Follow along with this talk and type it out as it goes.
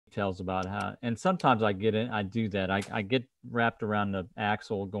details about how, and sometimes I do that. I get wrapped around the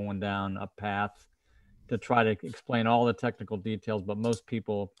axle going down a path to try to explain all the technical details, but most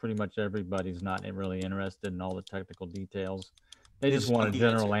people, pretty much everybody's not really interested in all the technical details. They just want a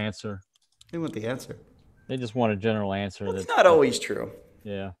general answer. They want the answer. They just want a general answer. That's not always true.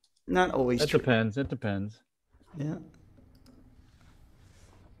 Yeah. Not always true. It depends. Yeah.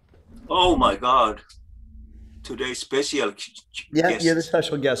 Oh my God. Today's special guest. You're the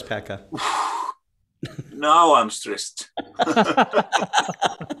special guest, Pekka. Now I'm stressed.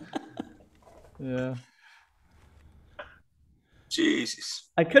 Yeah. Jesus.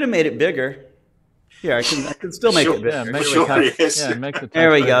 I could have made it bigger. Here, I can still make it bigger. Yeah, make the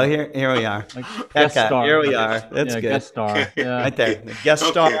there we go. Here we are. Pekka, here we are. That's good. Guest star. Yeah. Right there. The guest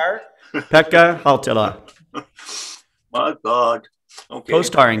star, Pekka Hautala. My God. Okay.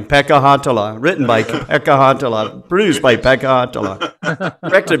 Co-starring Pekka Hautala. Written by Pekka Hautala. Produced by Pekka Hautala.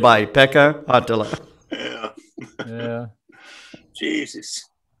 Directed by Pekka Hautala. Yeah. Yeah. Jesus.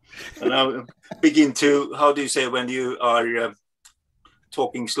 And I begin to, how do you say when you are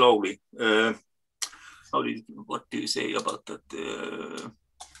talking slowly? What do you say about that?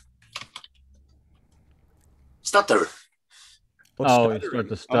 Stutter. You start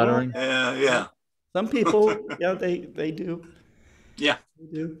the stuttering. Yeah. Some people, they do. Yeah. They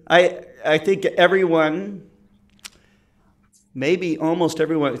do. I think everyone, maybe almost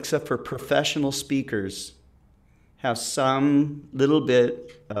everyone except for professional speakers, have some little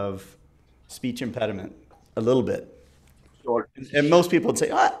bit of speech impediment. A little bit. Sure. And most people would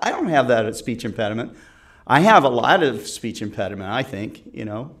say, I don't have that at speech impediment. I have a lot of speech impediment, I think,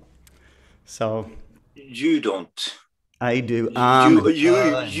 So you don't. I do.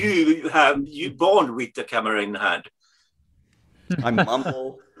 You born with the camera in hand. I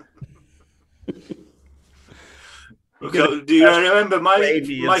mumble. Okay, do you remember my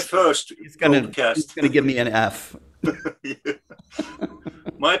first broadcast? He's gonna give me an F.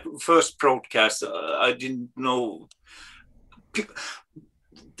 My first broadcast, I didn't know.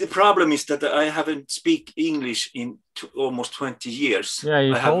 The problem is that I haven't speak English in almost 20 years. Yeah,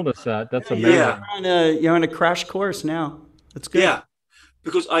 you told us that. That's amazing. Yeah. You're on a crash course now. That's good. Yeah,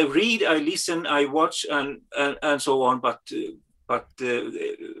 because I read, I listen, I watch, and so on, but the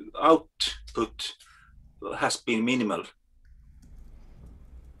output has been minimal.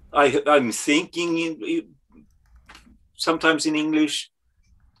 I'm thinking sometimes in English,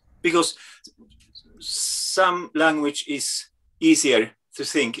 because some language is easier to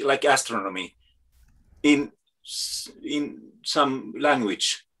think, like astronomy, in some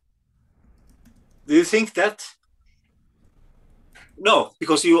language. Do you think that? No,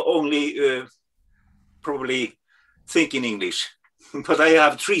 because you only probably think in English. But I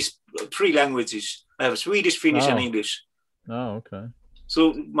have three languages. I have Swedish, Finnish, and English. Oh, okay.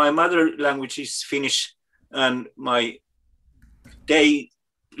 So my mother language is Finnish, and my day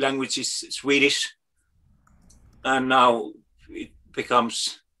language is Swedish, and now it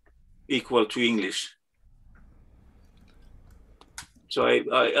becomes equal to English. So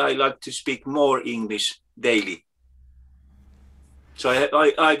I like to speak more English daily. So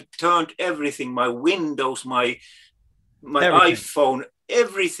I turned everything, my Windows, my everything. iPhone,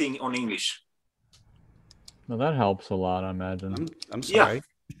 everything on English. Well, that helps a lot, I imagine. I'm sorry.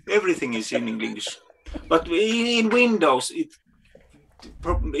 Yeah, everything is in English. But in Windows, it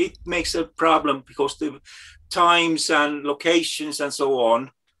makes a problem because the times and locations and so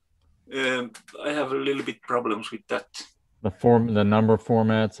on, I have a little bit problems with that. The number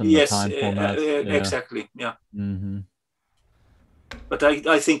formats and the time formats. Yeah. Exactly. Yeah. Mm-hmm. But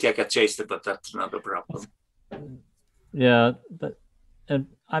I think I got chased, but that's another problem. Yeah, and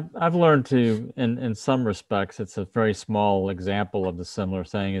I've learned to, in some respects, it's a very small example of the similar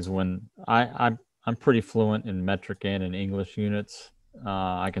thing. Is when I'm pretty fluent in metric and in English units.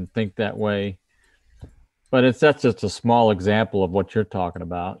 I can think that way, but that's just a small example of what you're talking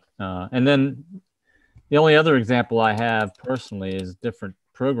about. And then the only other example I have personally is different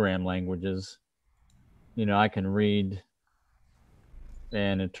program languages. I can read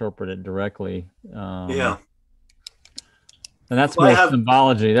and interpret it directly. Yeah. And that's more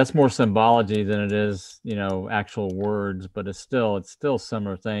symbology. That's more symbology than it is, actual words. But it's still a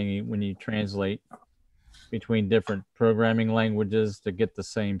similar thing when you translate between different programming languages to get the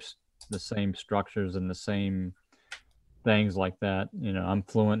same structures and the same things like that. I'm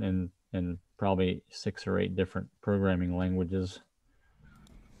fluent in probably 6 or 8 different programming languages.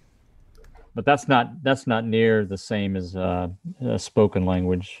 But that's not near the same as a spoken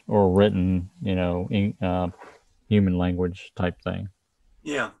language or written, human language type thing.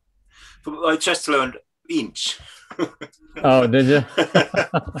 Yeah, I just learned inch. Oh, did you?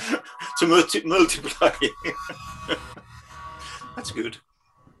 To multiply. That's good.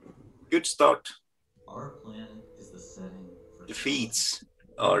 Good start. Our planet is the setting for The feeds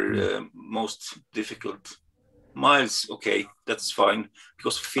are most difficult. Miles, okay, that's fine,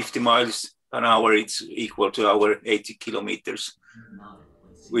 because 50 miles an hour, it's equal to our 80 kilometers.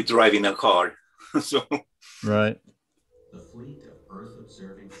 We drive in a car. So Right. the fleet of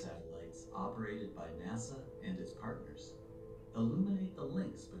Earth-observing satellites operated by NASA and its partners illuminate the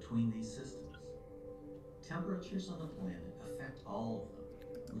links between these systems. Temperatures on the planet affect all of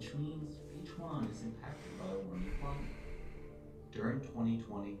them, which means each one is impacted by a warming climate. During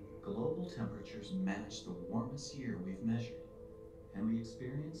 2020, global temperatures matched the warmest year we've measured, and we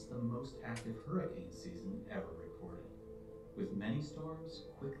experienced the most active hurricane season ever recorded, with many storms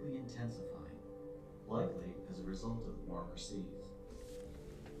quickly intensifying, likely as a result of warmer seas.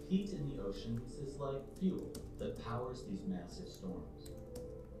 Heat in the oceans is like fuel that powers these massive storms.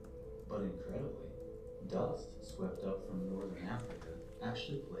 But incredibly, dust swept up from northern Africa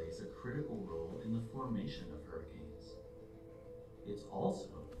actually plays a critical role in the formation of hurricanes. It's also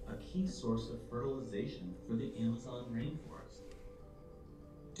a key source of fertilization for the Amazon rainforest.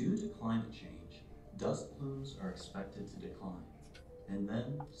 Due to climate change, dust plumes are expected to decline, and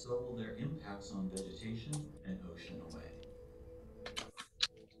then so will their impacts on vegetation and ocean away.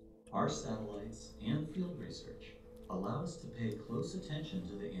 Our satellites and field research allow us to pay close attention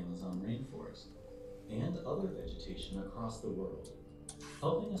to the Amazon rainforest and other vegetation across the world,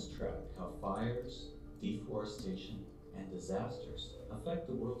 helping us track how fires, deforestation, and disasters affect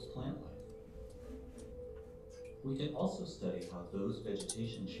the world's plant life. We can also study how those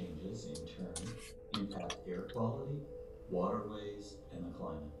vegetation changes in turn impact air quality, waterways, and the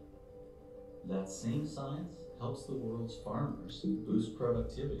climate. That same science helps the world's farmers boost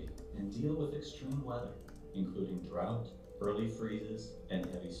productivity and deal with extreme weather, including drought, early freezes, and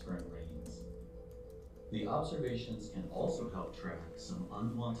heavy spring rains. The observations can also help track some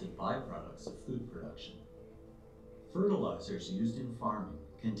unwanted byproducts of food production. Fertilizers used in farming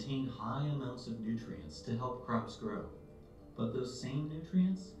contain high amounts of nutrients to help crops grow, but those same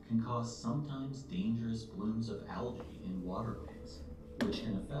nutrients can cause sometimes dangerous blooms of algae in waterways, which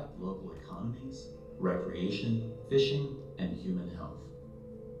can affect local economies, recreation, fishing, and human health.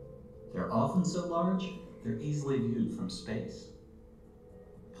 They're often so large, they're easily viewed from space.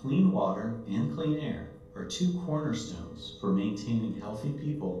 Clean water and clean air are two cornerstones for maintaining healthy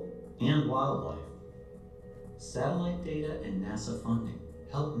people and wildlife. Satellite data and NASA funding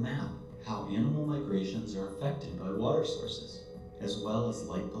help map how animal migrations are affected by water sources, as well as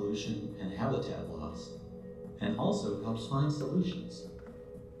light pollution and habitat loss, and also helps find solutions.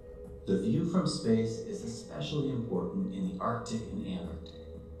 The view from space is especially important in the Arctic and Antarctic,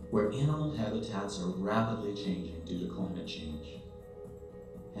 where animal habitats are rapidly changing due to climate change.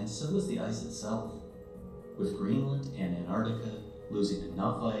 And so is the ice itself, with Greenland and Antarctica losing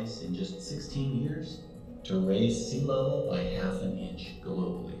enough ice in just 16 years to raise sea level by ½ inch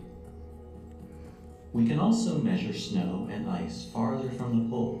globally. We can also measure snow and ice farther from the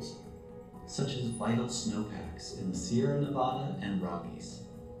poles, such as vital snowpacks in the Sierra Nevada and Rockies,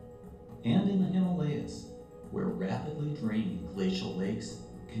 and in the Himalayas, where rapidly draining glacial lakes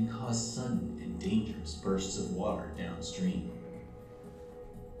can cause sudden and dangerous bursts of water downstream.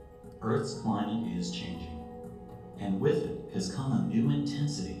 Earth's climate is changing, and with it has come a new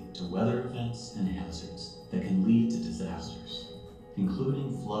intensity to weather events and hazards that can lead to disasters,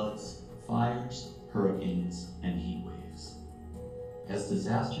 including floods, fires, hurricanes, and heat waves. As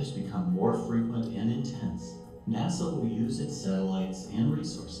disasters become more frequent and intense, NASA will use its satellites and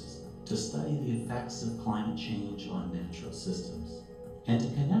resources to study the effects of climate change on natural systems, and to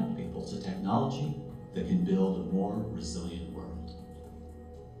connect people to technology that can build a more resilient world.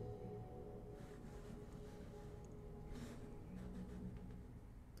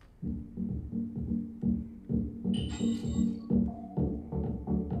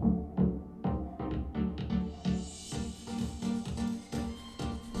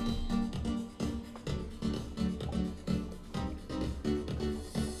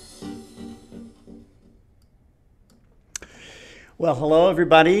 Well, hello,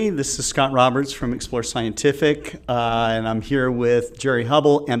 everybody. This is Scott Roberts from Explore Scientific, and I'm here with Jerry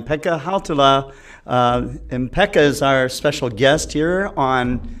Hubble and Pekka Hautala. And Pekka is our special guest here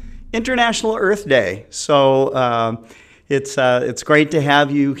on International Earth Day. So it's great to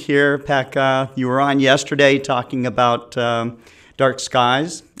have you here, Pekka. You were on yesterday talking about dark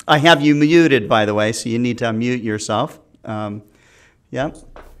skies. I have you muted, by the way, so you need to unmute yourself. Yeah.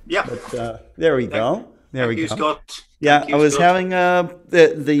 Yeah. But, there we go. There we go. Thank you, Scott. Yeah, Thank I you, was Scott. having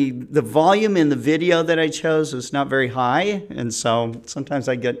the volume in the video that I chose was not very high, and so sometimes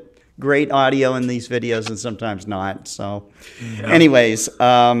I get great audio in these videos, and sometimes not. So, Hmm. Yeah. anyways,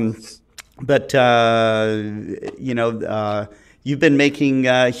 but you've been making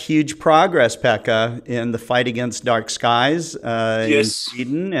huge progress, Pekka, in the fight against dark skies in Yes.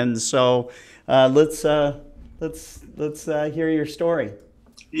 Sweden, and so let's hear your story.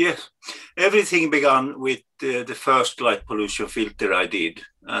 Yes. Everything began with the first light pollution filter I did,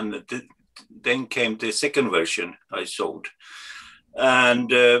 and then came the second version I sold.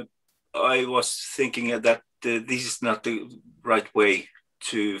 And I was thinking that this is not the right way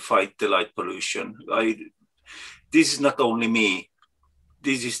to fight the light pollution. This is not only me.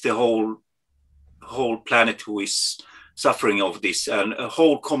 This is the whole planet who is suffering of this, and a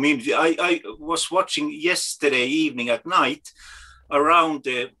whole community. I was watching yesterday evening at night around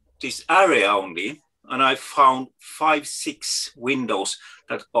this area only, and I found 5-6 windows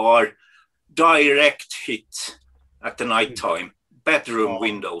that are direct hit at the night time, bedroom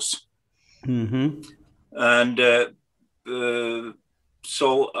windows. Mm-hmm. And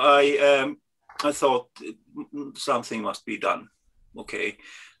so I thought something must be done. Okay,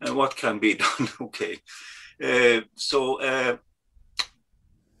 and what can be done? Okay, so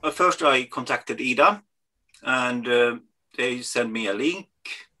first I contacted Ida, and they sent me a link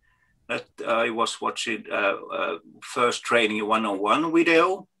that I was watching first training 101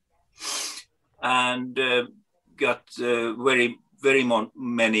 video, and got very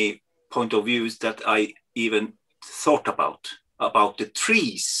many point of views that I even thought about the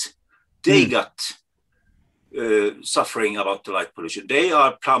trees. They got suffering about the light pollution. They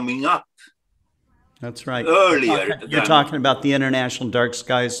are plumbing up That's right. earlier You're than, talking about the International Dark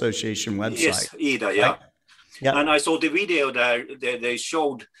Sky Association website. yes, Ida, yeah. Right? Yeah. And I saw the video there. They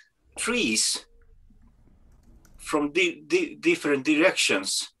showed trees from different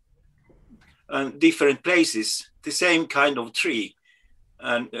directions and different places, the same kind of tree,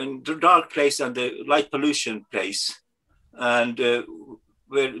 and the dark place and the light pollution place. And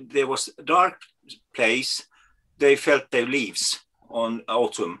where there was a dark place, they felt their leaves on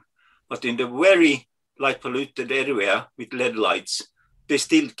autumn. But in the very light polluted area with LED lights, they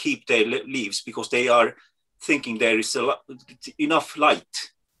still keep their leaves because they are thinking there is enough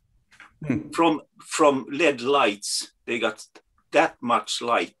light. From LED lights, they got that much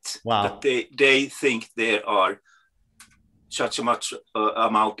light. Wow. That they think there are such a much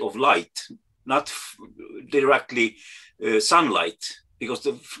amount of light, not directly sunlight, because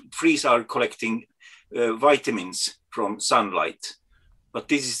the trees are collecting vitamins from sunlight, but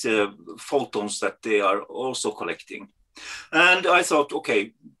this is photons that they are also collecting. And I thought,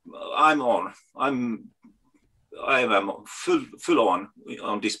 okay, I am full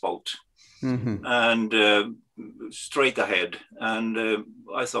on this boat. Mm-hmm. And straight ahead. And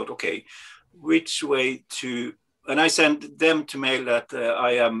I thought, okay, which way to? And I sent them to mail that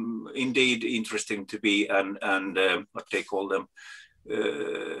I am indeed interested to be and what they call them,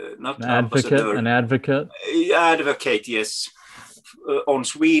 not An advocate, ambassador, an advocate. advocate, yes, on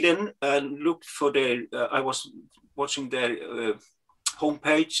Sweden, and looked for their. I was watching their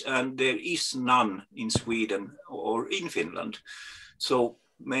homepage, and there is none in Sweden or in Finland. So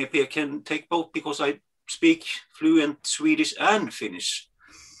maybe I can take both because I speak fluent Swedish and Finnish.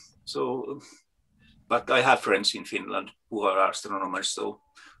 So, but I have friends in Finland who are astronomers, so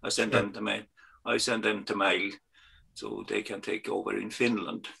I send them the mail. I send them the mail so they can take over in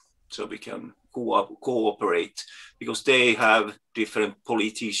Finland, so we can cooperate because they have different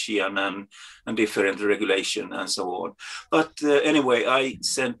politician and different regulation and so on. But anyway, I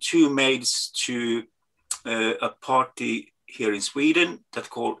sent 2 mails to a party here in Sweden that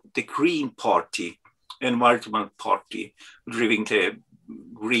called the Green Party, Environmental Party, driving the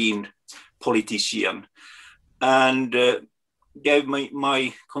green politician, and gave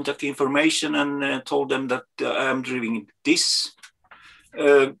my contact information and told them that I'm driving this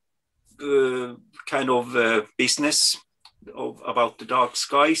kind of business about the dark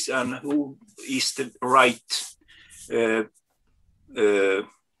skies and who is the right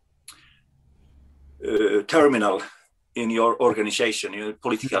terminal in your organization, your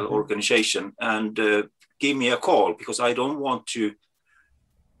political organization, and give me a call because I don't want to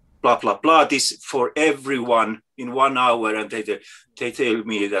blah, blah, blah, this for everyone in 1 hour. And they tell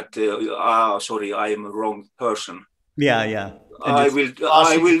me that, sorry, I am a wrong person. Yeah, yeah. I will,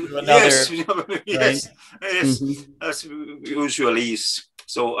 yes, yes, right? yes, Mm-hmm. as usually is.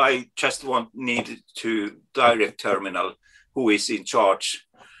 So I just need to direct terminal who is in charge.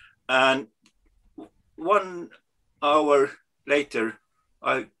 And 1 hour later,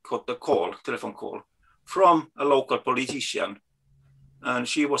 I got the telephone call. from a local politician, and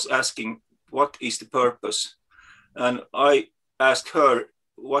she was asking, what is the purpose? And I asked her,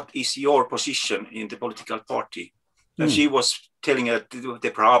 what is your position in the political party? And she was telling her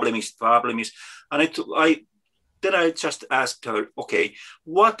the problem is, and then I just asked her, okay,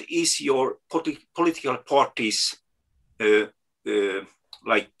 what is your political party's big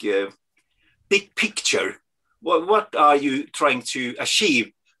picture? What are you trying to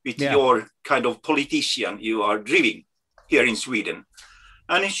achieve with your kind of politician you are driving here in Sweden?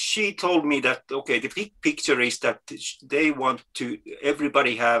 And she told me that, okay, the big picture is that they want to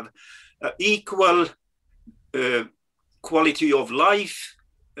everybody have equal quality of life,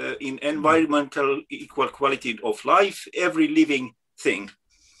 in environmental equal quality of life, every living thing,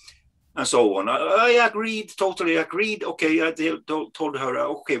 and so on. I agreed, totally agreed. Okay, I told her,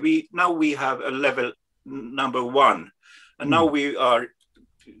 okay, we have a level number 1, and now we are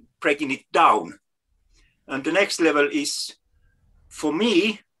breaking it down. And the next level is, for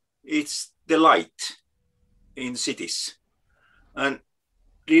me, it's the light in cities. And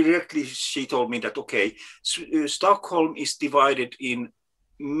directly she told me that, okay, Stockholm is divided in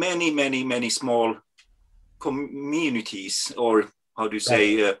many small communities, or how do you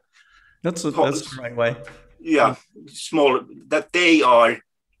say? That's the right way. Yeah, small, that they are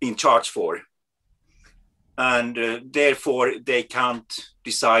in charge for. And therefore they can't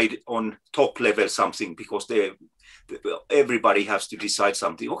decide on top level something, because everybody has to decide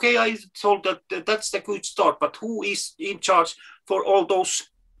something. Okay, I told that that's a good start, but who is in charge for all those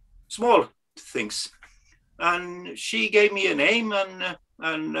small things? And she gave me a name, and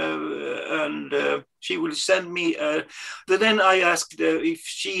she will send me. Then I asked if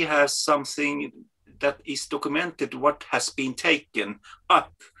she has something that is documented, what has been taken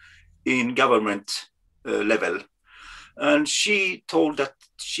up in government level. And she told that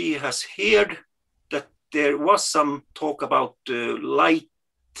she has heard that there was some talk about light,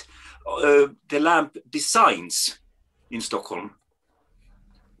 the lamp designs in Stockholm,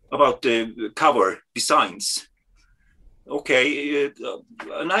 about the cover designs. Okay,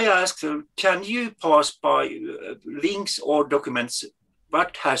 and I asked her, can you pass by links or documents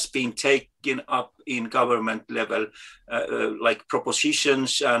what has been taken up in government level, like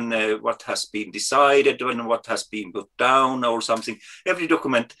propositions, and what has been decided and what has been put down or something. Every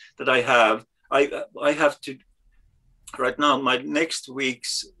document that I have to, right now, my next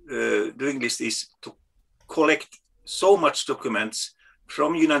week's doing list is to collect so much documents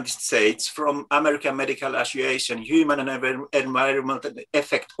from United States, from American Medical Association, Human and Environmental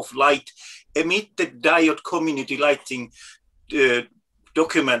Effect of Light, Emitted Diode Community Lighting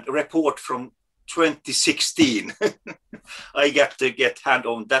document report from 2016. I got to get hand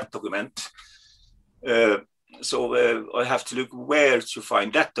on that document. So I have to look where to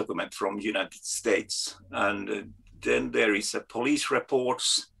find that document from United States. And then there is a police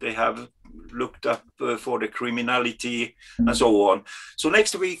reports. They have looked up for the criminality and so on. So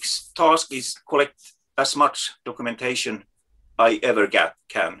next week's task is collect as much documentation I ever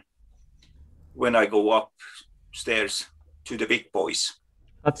can when I go upstairs to the big boys.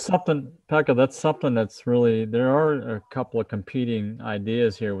 That's something, Pekka, that's something that's really, there are a couple of competing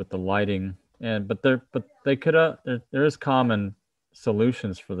ideas here with the lighting, but they could, there is common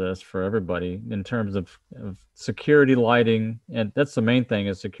solutions for this for everybody in terms of security lighting. And that's the main thing,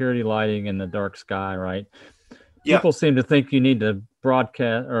 is security lighting in the dark sky, right? Yeah. People seem to think you need to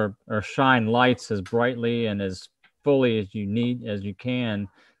broadcast or shine lights as brightly and as fully as you can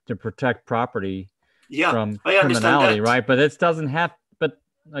to protect property from criminality, right? But it doesn't have, but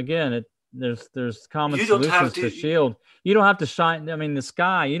again, there's common solutions to shield. You don't have to shine, I mean, the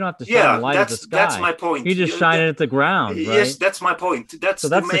sky, you don't have to shine the light at the sky. That's my point. You just shine it at the ground, right? Yes, that's my point. That's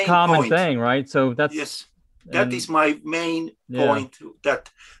the common thing, right? So that's... Yes, that is my main point,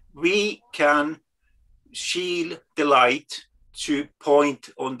 that we can shield the light to point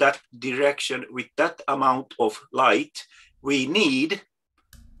on that direction with that amount of light we need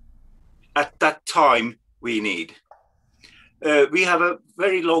at that time we need. We have a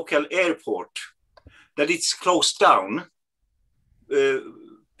very local airport that it's closed down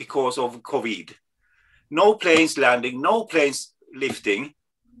because of COVID. No planes landing, no planes lifting,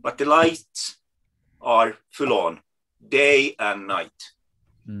 but the lights are full on, day and night.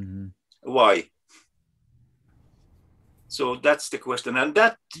 Mm-hmm. Why? So that's the question. And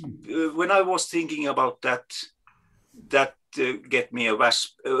that, when I was thinking about that get me a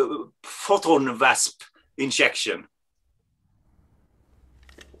photon wasp injection.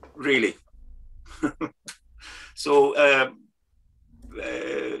 Really. So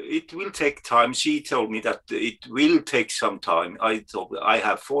it will take time. She told me that it will take some time. I thought I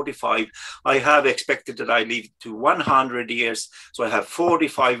have 45. I have expected that I live to 100 years, so I have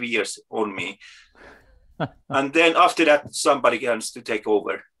 45 years on me. And then after that, somebody else to take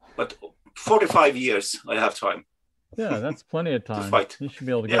over. But 45 years, I have time. Yeah, that's plenty of time. To fight. You should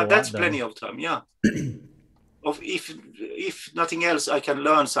be able to get Yeah, a lot that's done. plenty of time. Yeah. If nothing else, I can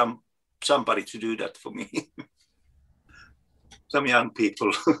learn somebody to do that for me. Some young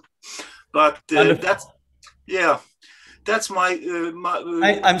people. But that's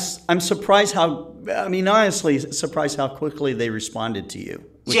my. I'm surprised how. I mean, honestly, surprised how quickly they responded to you.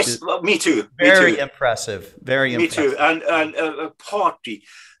 Yes, me too. Very impressive. Very impressive. Me too. And a party,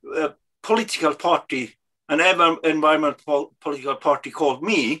 a political party, an environmental political party called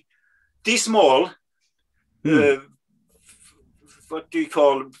me. This small. What do you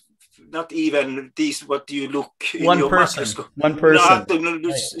call? Not even this. What do you look in your microscope? One person.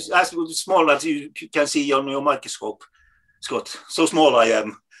 As small as you can see on your microscope, Scott. So small I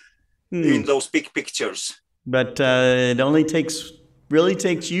am in those big pictures. But it only really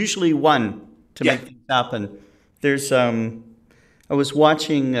takes usually one to make things happen. There's I was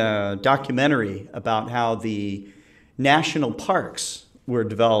watching a documentary about how the national parks were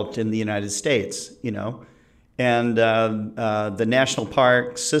developed in the United States, and the national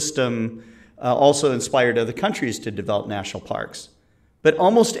park system also inspired other countries to develop national parks. But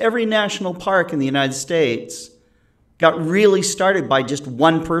almost every national park in the United States got really started by just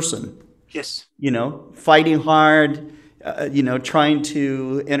one person. Yes. Fighting hard, trying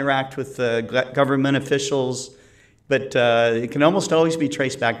to interact with government officials, but it can almost always be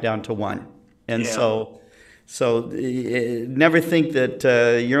traced back down to one. And so never think that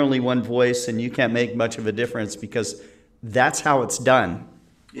you're only one voice and you can't make much of a difference, because that's how it's done.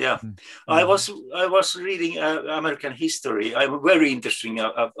 Yeah, I was reading American history. I'm very interested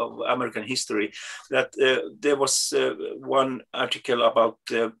of American history. That there was one article about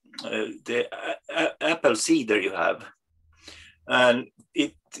the apple cider you have, and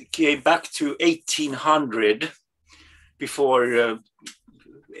it came back to 1800 before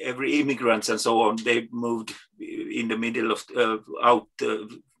every immigrants and so on. They moved in the middle of out to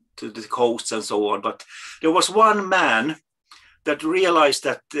the coasts and so on. But there was one man that realized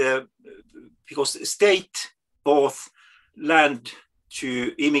that because the state bought land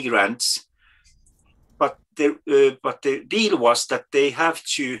to immigrants, but the deal was that they have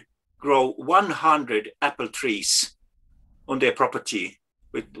to grow 100 apple trees on their property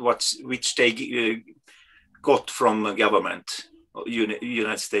with which they got from government,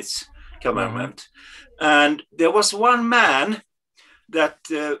 United States government. And there was one man that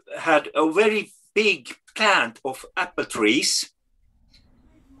had a very big plant of apple trees,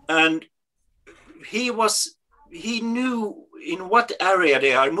 and he knew in what area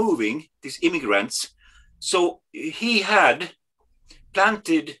they are moving, these immigrants. So he had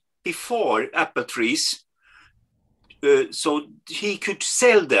planted before apple trees, so he could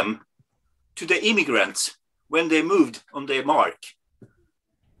sell them to the immigrants when they moved on their mark.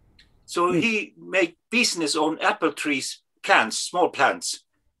 So he made business on apple trees, plants, small plants.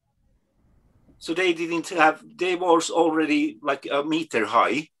 So they was already like a meter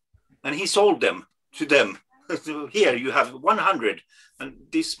high, and he sold them to them. So here you have 100, and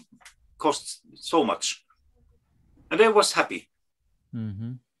this costs so much. And they was happy.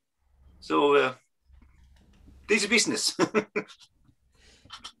 Mm-hmm. So this is business.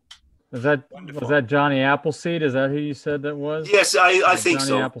 Was that Johnny Appleseed? Is that who you said that was? Yes, I think Johnny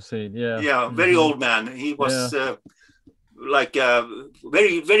so. Appleseed, yeah. Yeah, very old man. He was like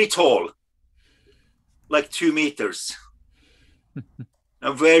very, very tall. Like 2 meters.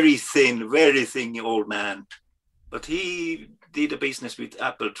 A very thin old man. But he did a business with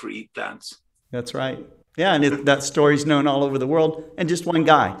apple tree plants. That's right. Yeah, and that story's known all over the world, and just one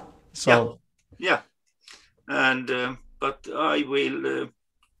guy. So yeah. And but I will.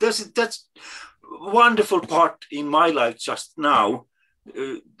 That's wonderful part in my life just now,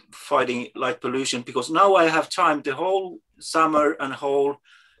 fighting light pollution, because now I have time the whole summer and whole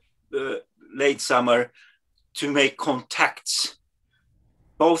late summer to make contacts,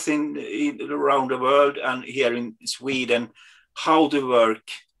 both in around the world and here in Sweden, how to work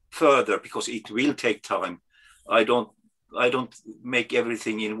further, because it will take time. I don't make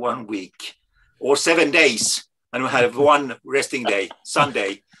everything in 1 week or 7 days and have one resting day,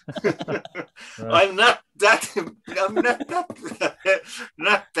 Sunday. Right. I'm not that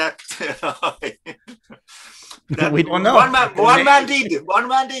we don't know. One man did.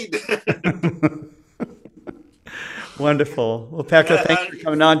 Wonderful. Well, Pekka, thanks for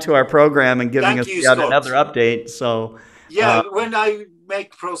coming on to our program and giving us yet another update. So when I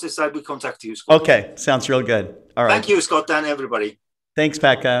make process, I will contact you, Scott. Okay, sounds real good. All right. Thank you, Scott, and everybody. Thanks,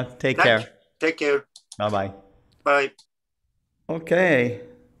 Pekka. Take care. Take care. Bye-bye. Bye. Okay.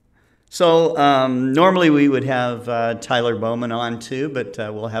 So normally we would have Tyler Bowman on too, but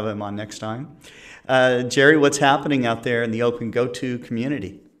we'll have him on next time. Jerry, what's happening out there in the Open Go-To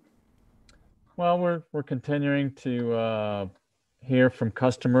community? Well, we're continuing to hear from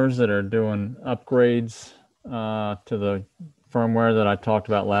customers that are doing upgrades to the firmware that I talked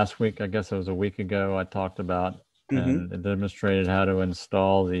about last week. I guess it was a week ago. I talked about and demonstrated how to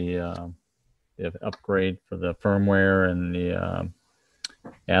install the upgrade for the firmware and the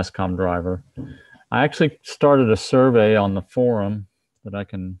ASCOM driver. I actually started a survey on the forum that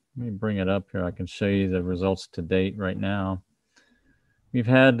let me bring it up here. I can show you the results to date right now. We've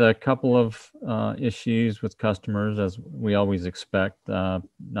had a couple of issues with customers, as we always expect.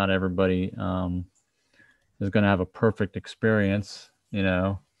 Not everybody is going to have a perfect experience, you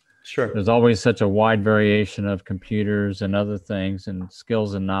know. Sure. There's always such a wide variation of computers and other things and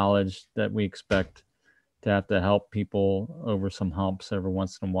skills and knowledge that we expect to have to help people over some humps every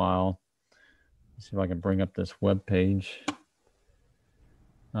once in a while. Let's see if I can bring up this web page.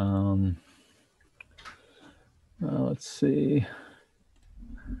 Let's see.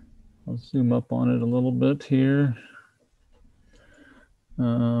 I'll zoom up on it a little bit here.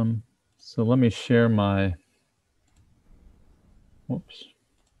 So let me share my, whoops.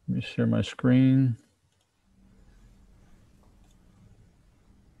 Let me share my screen.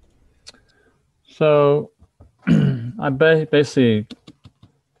 So I basically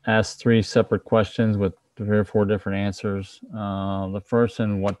asked 3 separate questions with 3 or 4 different answers. The first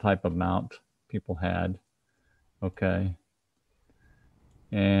in what type of mount people had. Okay.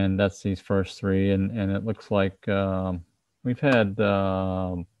 And that's these first 3. And it looks like we've had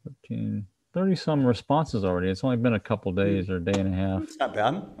 30 some responses already. It's only been a couple days or a day and a half. It's not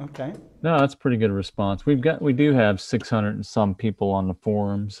bad. Okay. No, that's a pretty good response. We do have 600 and some people on the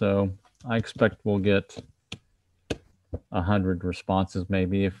forum, so I expect we'll get 100 responses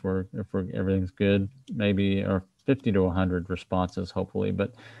maybe if everything's good, maybe, or 50 to 100 responses hopefully.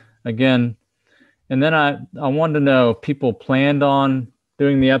 But again, and then I wanted to know if people planned on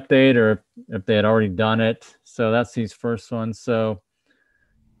doing the update or if they had already done it. So that's these first ones. So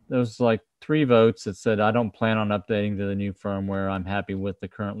there was like 3 votes that said, I don't plan on updating to the new firmware. I'm happy with the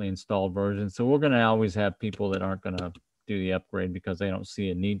currently installed version. So we're going to always have people that aren't going to do the upgrade because they don't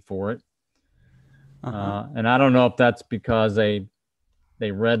see a need for it. And I don't know if that's because they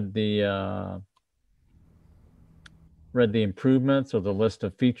read the improvements or the list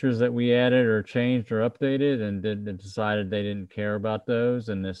of features that we added or changed or updated and decided they didn't care about those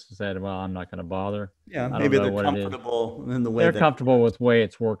and this said, well, I'm not going to bother. Yeah, maybe they're comfortable in the way they're comfortable with the way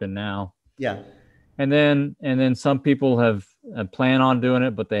it's working now. Yeah. And then some people have planned on doing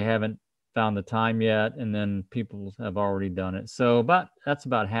it, but they haven't found the time yet. And then people have already done it. So that's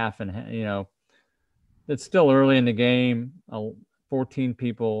about half and half, you know. It's still early in the game. 14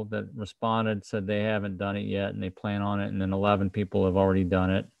 people that responded said they haven't done it yet and they plan on it. And then 11 people have already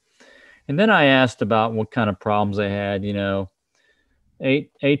done it. And then I asked about what kind of problems they had. You know,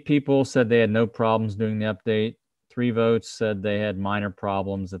 eight people said they had no problems doing the update. 3 votes said they had minor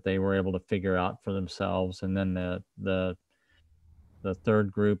problems that they were able to figure out for themselves. And then the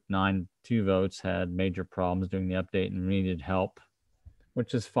third group, 2 votes, had major problems doing the update and needed help,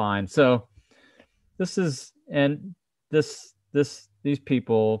 which is fine. So these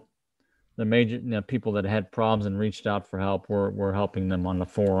people, the major people that had problems and reached out for help, we're helping them on the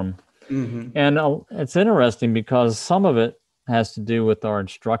forum. And it's interesting because some of it has to do with our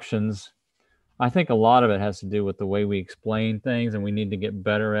instructions. I think a lot of it has to do with the way we explain things, and we need to get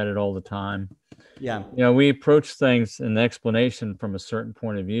better at it all the time. Yeah. You know, we approach things in the explanation from a certain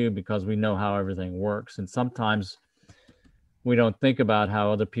point of view because we know how everything works. And sometimes we don't think about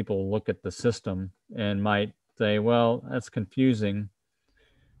how other people look at the system and might say, well, that's confusing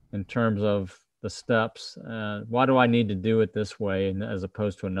in terms of the steps. Why do I need to do it this way as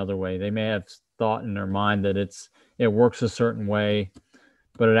opposed to another way? They may have thought in their mind that it works a certain way,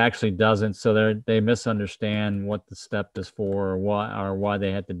 but it actually doesn't. So they misunderstand what the step is for or why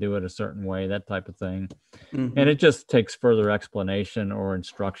they had to do it a certain way, that type of thing. And it just takes further explanation or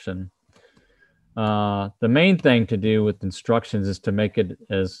instruction. The main thing to do with instructions is to make it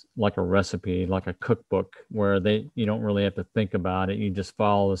as like a recipe, like a cookbook, where you don't really have to think about it. You just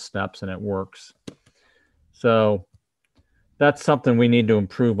follow the steps and it works. So that's something we need to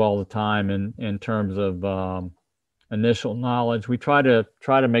improve all the time in terms of initial knowledge. We try to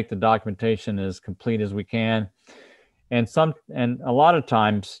make the documentation as complete as we can. And a lot of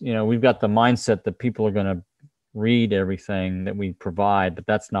times, you know, we've got the mindset that people are going to read everything that we provide, but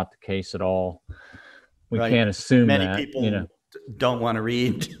that's not the case at all. We Right. can't assume Many that, people don't want to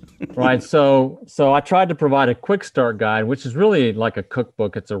read. Right. So I tried to provide a quick start guide, which is really like a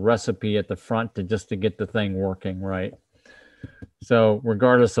cookbook. It's a recipe at the front to get the thing working, right? So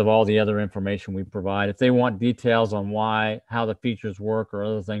regardless of all the other information we provide, if they want details on how the features work or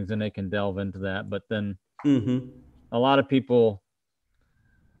other things, then they can delve into that. But then a lot of people,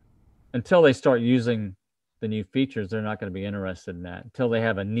 until they start using the new features, they're not going to be interested in that. Until they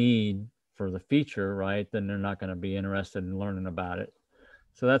have a need for the feature, right? Then they're not going to be interested in learning about it.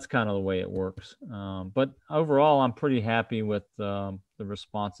 So that's kind of the way it works. But overall, I'm pretty happy with the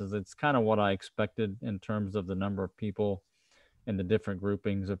responses. It's kind of what I expected in terms of the number of people and the different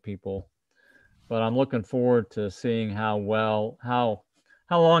groupings of people. But I'm looking forward to seeing how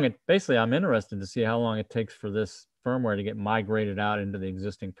long it, basically, I'm interested to see how long it takes for this firmware to get migrated out into the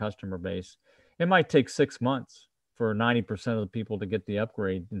existing customer base. It might take 6 months for 90% of the people to get the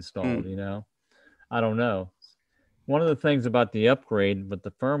upgrade installed, I don't know. One of the things about the upgrade with the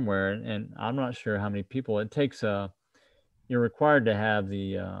firmware, and I'm not sure how many people it takes, you're required to have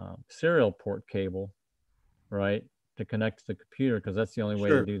the serial port cable, right, to connect to the computer, because that's the only way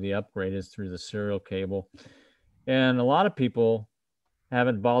to do the upgrade is through the serial cable. And a lot of people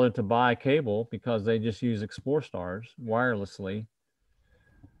haven't bothered to buy a cable because they just use XplorStars wirelessly.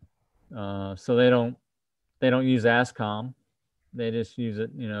 So they don't use ASCOM. They just use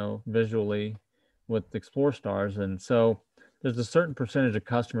it, visually with XplorStars. And so there's a certain percentage of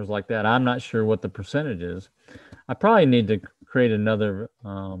customers like that. I'm not sure what the percentage is. I probably need to create another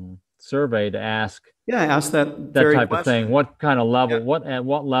survey to ask ask that type question. of thing. What kind of level, at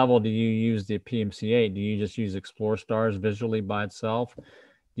what level do you use the PMC8? Do you just use XplorStars visually by itself?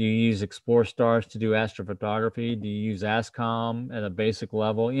 Do you use XplorStars to do astrophotography? Do you use ASCOM at a basic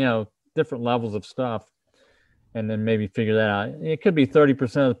level? Different levels of stuff. And then maybe figure that out. It could be 30%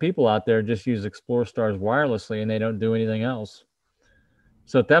 of the people out there just use XplorStars wirelessly and they don't do anything else.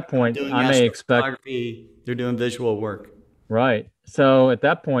 So at that point, I may expect they're doing visual work. Right. So at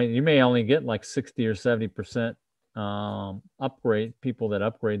that point, you may only get like 60 or 70% upgrade people that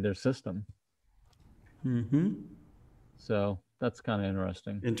upgrade their system. So that's kind of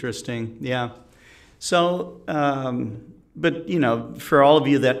interesting. Interesting. Yeah. So, but for all of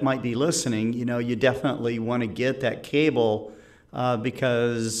you that might be listening, you definitely want to get that cable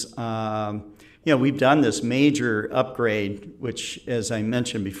because we've done this major upgrade, which, as I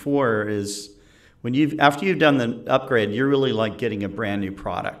mentioned before, is after you've done the upgrade, you're really like getting a brand new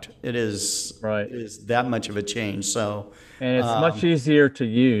product. It is right. It is that much of a change. So, and it's much easier to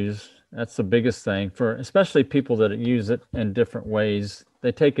use. That's the biggest thing for especially people that use it in different ways.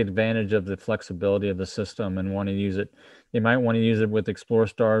 They take advantage of the flexibility of the system and want to use it. They might want to use it with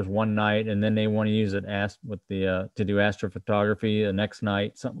XplorStars one night, and then they want to use it to do astrophotography the next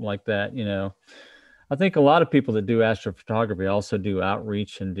night, something like that. I think a lot of people that do astrophotography also do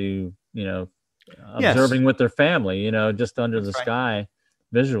outreach and do observing with their family. Just under the sky,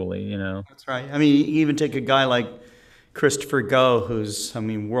 visually. That's right. I mean, you even take a guy like Christopher Goh, who's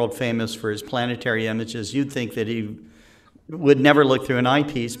world famous for his planetary images. You'd think that he would never look through an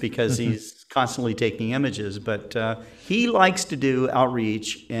eyepiece because he's constantly taking images, but he likes to do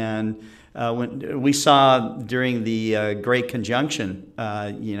outreach. And when we saw during the Great Conjunction,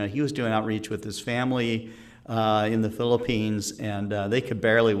 he was doing outreach with his family in the Philippines, and they could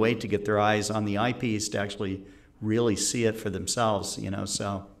barely wait to get their eyes on the eyepiece to actually really see it for themselves.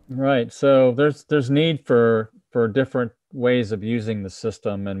 So right. So there's need for different ways of using the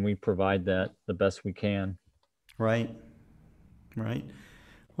system, and we provide that the best we can. Right.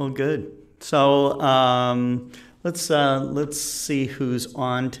 Well, good. So let's see who's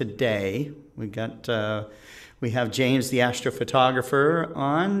on today. We have James the astrophotographer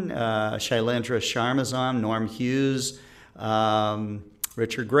on, Shailendra Sharma's on, Norm Hughes,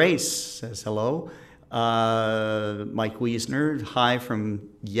 Richard Grace says hello, Mike Wiesner, hi from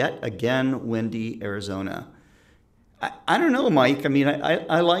yet again windy Arizona. I don't know, Mike. I mean,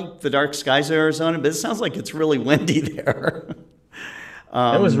 I like the dark skies of Arizona, but it sounds like it's really windy there.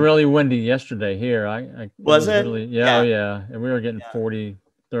 It was really windy yesterday here. Was it? Really, yeah. And we were getting 30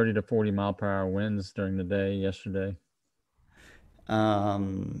 to 40 mile per hour winds during the day yesterday.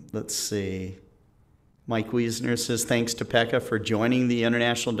 Let's see. Mike Wiesner says, thanks to Pekka for joining the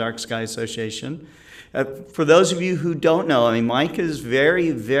International Dark Sky Association. For those of you who don't know, Mike is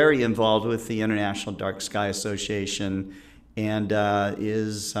very, very involved with the International Dark Sky Association and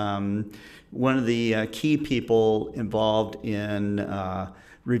is one of the key people involved in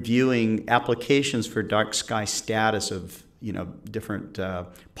reviewing applications for dark sky status of different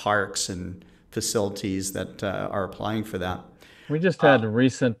parks and facilities that are applying for that. We just had a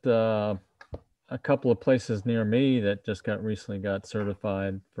recent, a couple of places near me that just recently got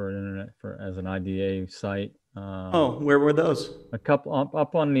certified for internet as an IDA site. Oh, where were those? A couple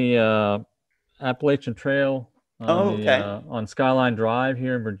up on the Appalachian Trail on Oh, okay. on Skyline Drive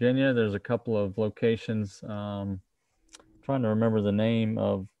here in Virginia. There's a couple of locations. Trying to remember the name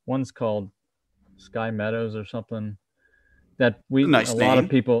of one's called Sky Meadows or something. That A nice a lot of name.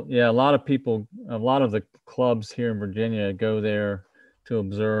 people, yeah, a lot of people, a lot of the clubs here in Virginia go there to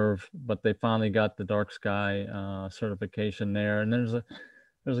observe, but they finally got the dark sky certification there. And there's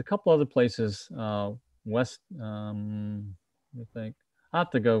a couple other places west. I think I have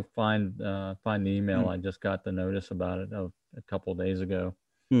to go find the email. I just got the notice about it a couple of days ago.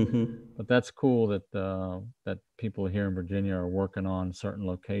 But that's cool that that people here in Virginia are working on certain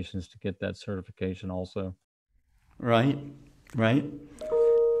locations to get that certification also. Right, right.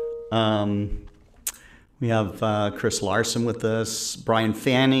 We have Chris Larson with us, Brian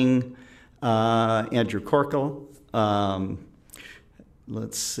Fanning, Andrew Corkle.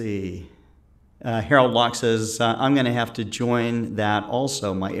 Let's see. Harold Locke says, I'm going to have to join that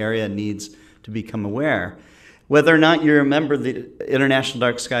also. My area needs to become aware. Whether or not you're a member of the International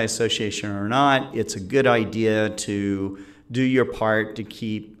Dark Sky Association or not, it's a good idea to do your part to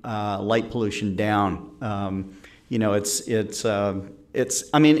keep light pollution down. You know,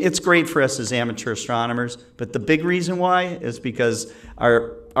 I mean, it's great for us as amateur astronomers, but the big reason why is because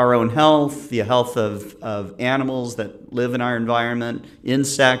our own health, the health of animals that live in our environment,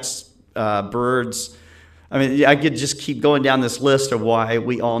 insects, birds. I mean, I could just keep going down this list of why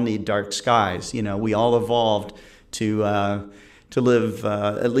we all need dark skies. You know, we all evolved to live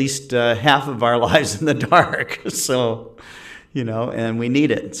at least half of our lives in the dark. So, you know, and we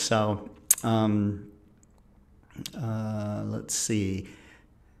need it. So, let's see.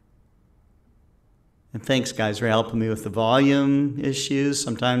 And thanks, guys, for helping me with the volume issues.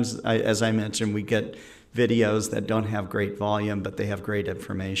 Sometimes, as I mentioned, we get videos that don't have great volume, but they have great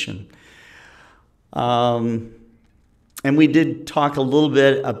information. And we did talk a little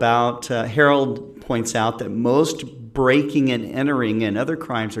bit about, Harold points out that most breaking and entering and other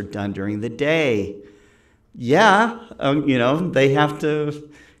crimes are done during the day. Yeah, you know,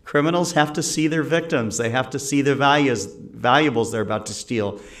 criminals have to see their victims. They have to see their valuables they're about to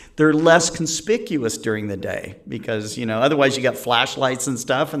steal. They're less conspicuous during the day because, you know, otherwise you got flashlights and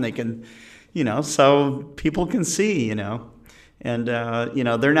stuff and they can, you know, so people can see, you know. And, you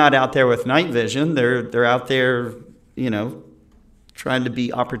know, they're not out there with night vision. They're out there, you know, trying to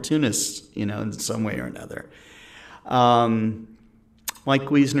be opportunists, you know, in some way or another. Mike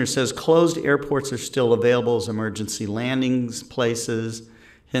Wiesner says, closed airports are still available as emergency landings places.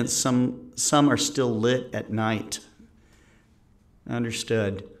 Hence, some are still lit at night.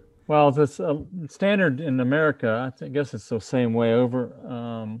 Understood. Well, this standard in America, I guess it's the same way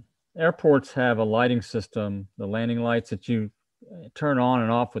over. Airports have a lighting system, the landing lights that you turn on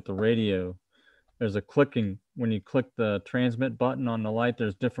and off with the radio. There's a clicking, when you click the transmit button on the light,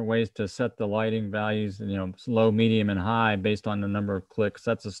 there's different ways to set the lighting values, you know, low, medium, and high based on the number of clicks.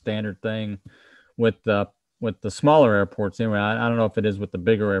 That's a standard thing with the smaller airports. Anyway, I don't know if it is with the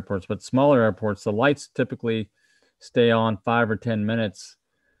bigger airports, but smaller airports, the lights typically stay on 5 or 10 minutes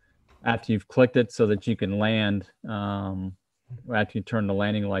after you've clicked it so that you can land after you turn the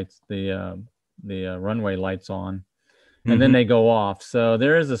landing lights, the runway lights on. And then they go off. So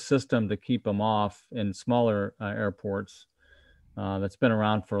there is a system to keep them off in smaller airports that's been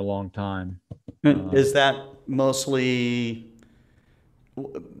around for a long time. Is that mostly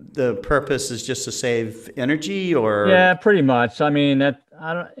the purpose is just to save energy, or? Yeah, pretty much. I mean,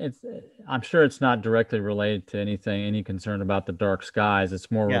 I'm sure it's not directly related to any concern about the dark skies. It's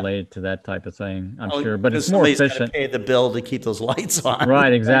more related to that type of thing, I'm sure, but it's more efficient. Pay the bill to keep those lights on.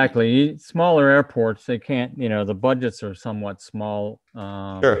 Right, exactly. Smaller airports, they can't, you know, the budgets are somewhat small,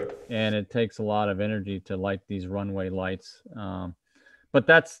 Sure. And it takes a lot of energy to light these runway lights. But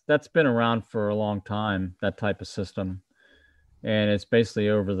that's been around for a long time, that type of system. And it's basically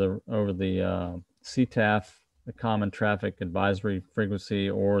over the CTAF, the Common Traffic Advisory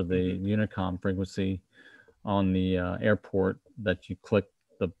Frequency, or the Unicom frequency on the airport, that you click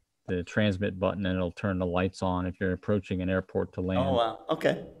the transmit button and it'll turn the lights on if you're approaching an airport to land. Oh, wow.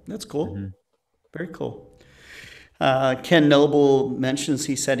 Okay. That's cool. Very cool. Ken Noble mentions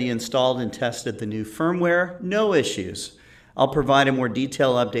he said he installed and tested the new firmware. No issues. I'll provide a more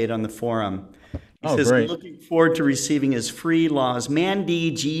detailed update on the forum. He says, great. I'm looking forward to receiving his free Laws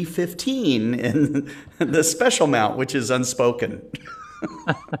Mandy G15 in the special mount, which is unspoken.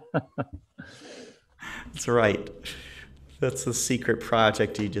 That's right. That's the secret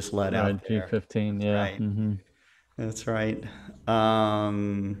project you just let Right, out there. G15, yeah. Right. That's right. I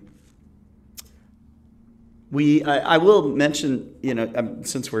will mention,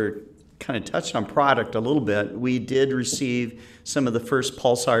 since we're kind of touched on product a little bit, we did receive some of the first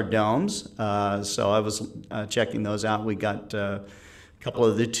pulsar domes. So I was checking those out. We got a couple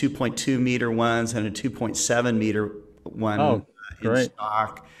of the 2.2 meter ones and a 2.7 meter one Oh, in great.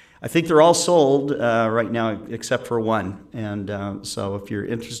 stock. I think they're all sold right now except for one. And so if you're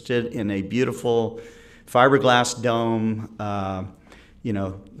interested in a beautiful fiberglass dome,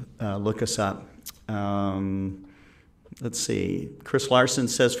 look us up. Let's see. Chris Larson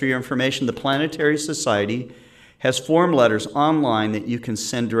says, for your information, the Planetary Society has form letters online that you can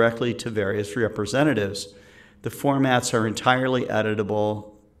send directly to various representatives. The formats are entirely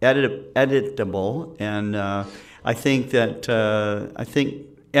editable, and I think not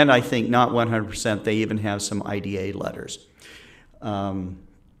 100%. They even have some IDA letters. And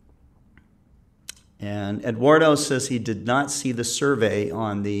Eduardo says he did not see the survey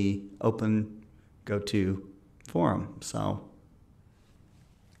on the Open Go-To forum. So,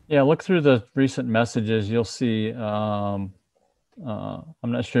 Yeah, look through the recent messages. You'll see. I'm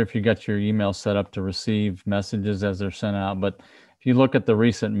not sure if you got your email set up to receive messages as they're sent out, but if you look at the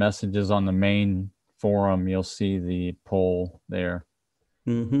recent messages on the main forum, you'll see the poll there.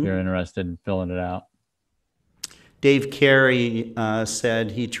 If you're interested in filling it out. Dave Carey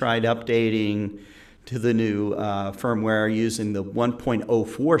said he tried updating to the new firmware using the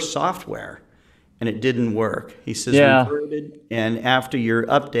 1.04 software, and it didn't work. He says reverted, and after your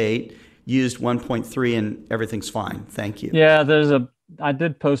update, used 1.3 and everything's fine. Thank you. Yeah, I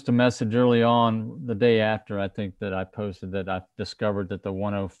did post a message early on the day after, I think, that I posted that I discovered that the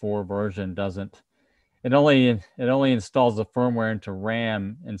 104 version doesn't. It only installs the firmware into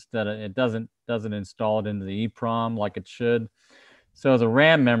RAM instead of, it doesn't install it into the EEPROM like it should. So the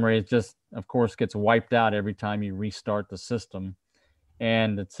RAM memory is just, of course, gets wiped out every time you restart the system.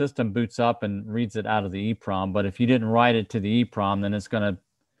 And the system boots up and reads it out of the EEPROM. But if you didn't write it to the EEPROM, then it's going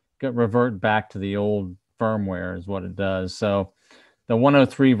to revert back to the old firmware is what it does. So the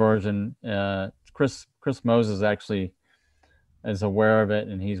 103 version, Chris Moses actually is aware of it,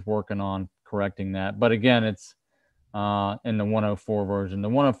 and he's working on correcting that. But again, it's in the 104 version. The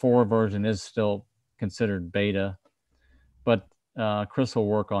 104 version is still considered beta, but Chris will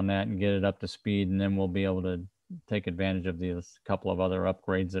work on that and get it up to speed, and then we'll be able to take advantage of these couple of other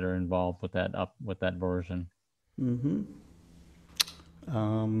upgrades that are involved with that version.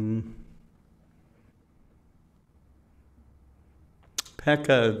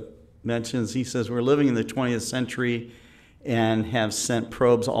 Pekka mentions, he says, we're living in the 20th century and have sent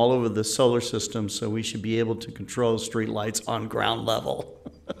probes all over the solar system, so we should be able to control street lights on ground level.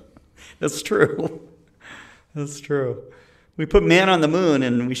 That's true. That's true. We put man on the moon,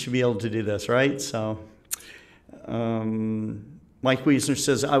 and we should be able to do this, right? So, Mike Wiesner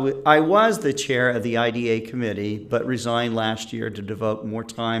says, I was the chair of the IDA committee, but resigned last year to devote more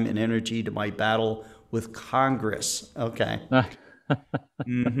time and energy to my battle with Congress. Okay. Yeah.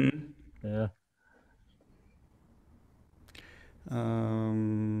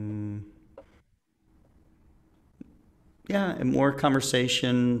 Yeah, and more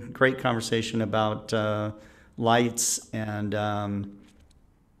conversation, great conversation about lights and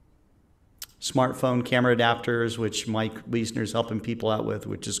smartphone camera adapters, which Mike Wiesner's helping people out with,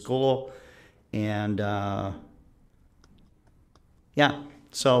 which is cool. And yeah,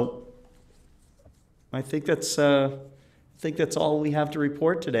 so I think that's all we have to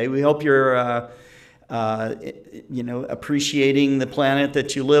report today. We hope you're appreciating the planet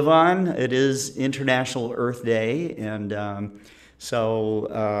that you live on. It is International Earth Day, and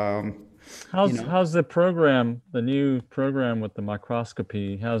how's the program, the new program with the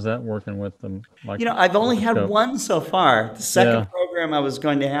microscopy? How's that working with the microscope? I've only had one so far. The second program I was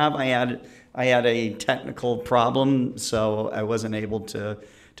going to have, I had a technical problem, so I wasn't able to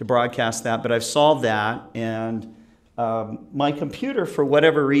broadcast that. But I've solved that, and my computer, for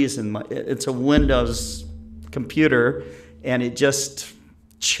whatever reason, it's a Windows computer, and it just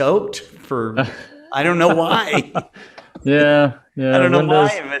choked for I don't know why. Yeah. I don't know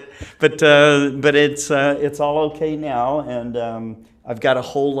why, but it's all okay now, and I've got a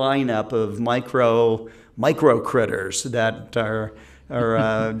whole lineup of micro critters that are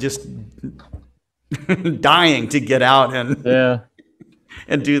just dying to get out and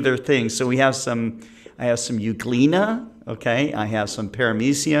do their thing. So I have some Euglena, okay? I have some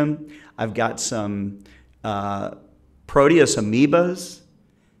Paramecium. I've got some Proteus amoebas.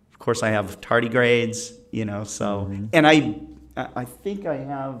 Of course, I have tardigrades, so, and I think I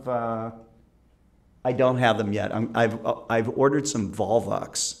have I don't have them yet. I've ordered some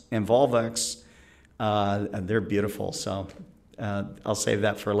Volvox, and Volvox, they're beautiful. So I'll save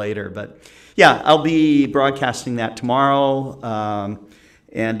that for later. But yeah, I'll be broadcasting that tomorrow.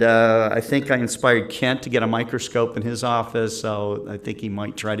 And I think I inspired Kent to get a microscope in his office, so I think he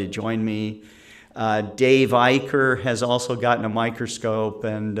might try to join me. Dave Eicher has also gotten a microscope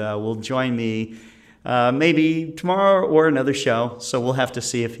and will join me maybe tomorrow or another show. So we'll have to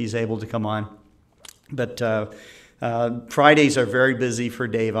see if he's able to come on. But Fridays are very busy for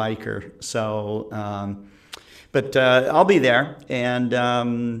Dave Eicher. So, but I'll be there. And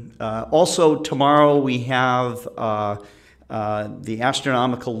also tomorrow we have the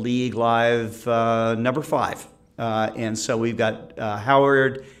Astronomical League Live number 5. And so we've got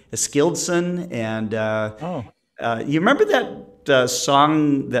Howard Eskildson and you remember that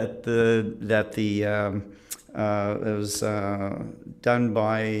song that it was done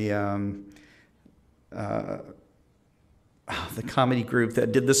by the comedy group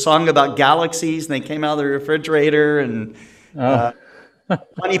that did the song about galaxies, and they came out of the refrigerator, and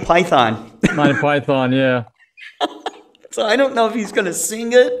Monty Python. Monty Python, yeah. So I don't know if he's going to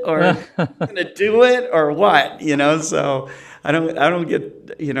sing it or going to do it or what, So I don't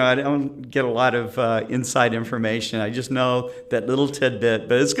get a lot of inside information. I just know that little tidbit,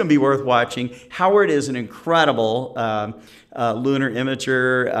 but it's going to be worth watching. Howard is an incredible lunar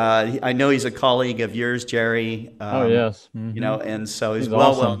imager. I know he's a colleague of yours, Jerry. Oh yes, mm-hmm. And so he's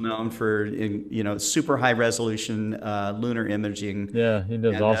awesome. well known for super high resolution lunar imaging. Yeah, he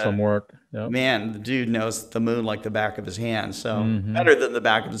does awesome work. Yep. Man, the dude knows the moon like the back of his hand. So better than the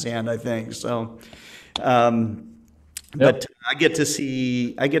back of his hand, I think. So, but I get to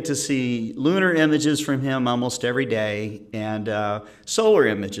see lunar images from him almost every day, and solar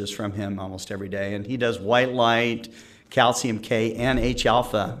images from him almost every day. And he does white light, calcium K, and H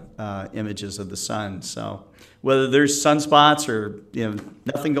alpha images of the sun. So whether there's sunspots or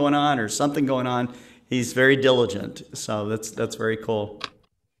nothing going on or something going on, he's very diligent. So that's very cool.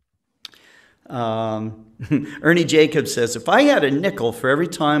 Ernie Jacobs says, if I had a nickel for every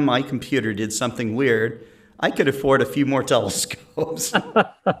time my computer did something weird, I could afford a few more telescopes.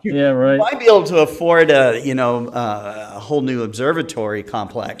 Yeah, right. Might be able to afford a whole new observatory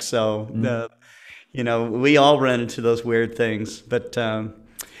complex. So, we all run into those weird things. But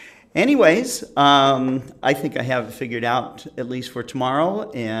anyways, I think I have it figured out, at least for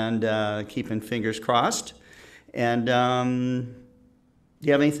tomorrow, and keeping fingers crossed. And do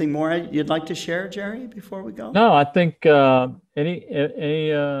you have anything more you'd like to share, Jerry, before we go? No, I think any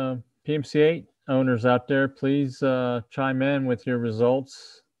PMC8 owners out there, please chime in with your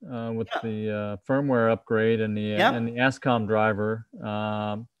results with the firmware upgrade and the ASCOM driver.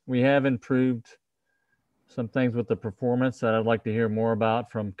 We have improved some things with the performance that I'd like to hear more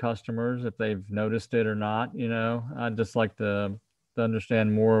about from customers, if they've noticed it or not. I'd just like to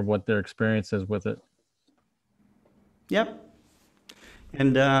understand more of what their experience is with it. Yep.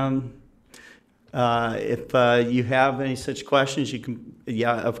 And if you have any such questions, you can,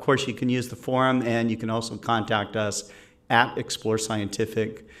 of course, you can use the forum, and you can also contact us at Explore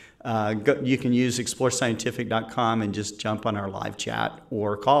Scientific. You can use explorescientific.com and just jump on our live chat,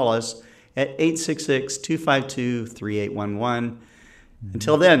 or call us at 866-252-3811.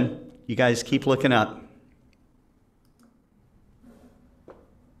 Until then, you guys keep looking up.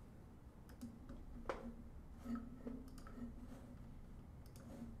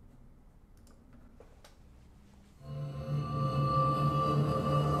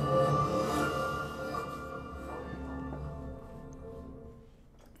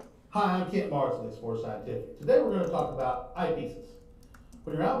 Hi, I'm Kent Marts with Explore Scientific. Today we're going to talk about eyepieces.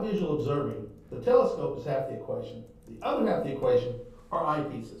 When you're out visual observing, the telescope is half the equation. The other half of the equation are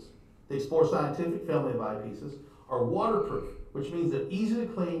eyepieces. The Explore Scientific family of eyepieces are waterproof, which means they're easy to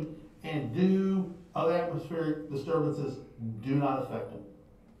clean, and dew, other atmospheric disturbances do not affect them.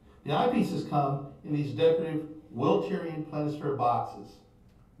 The eyepieces come in these decorative Wiltirian planisphere boxes,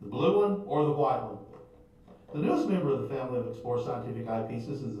 the blue one or the white one. The newest member of the family of Explore Scientific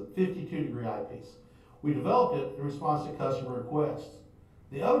eyepieces is the 52-degree eyepiece. We developed it in response to customer requests.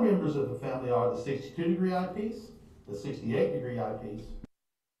 The other members of the family are the 62-degree eyepiece, the 68-degree eyepiece,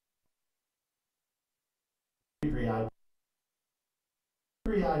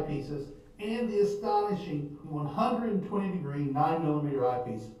 eyepieces, and the astonishing 120-degree 9mm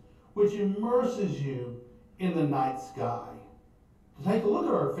eyepiece, which immerses you in the night sky. To take a look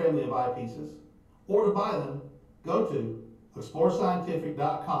at our family of eyepieces, or to buy them, go to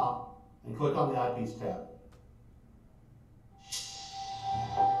explorescientific.com and click on the eyepiece tab.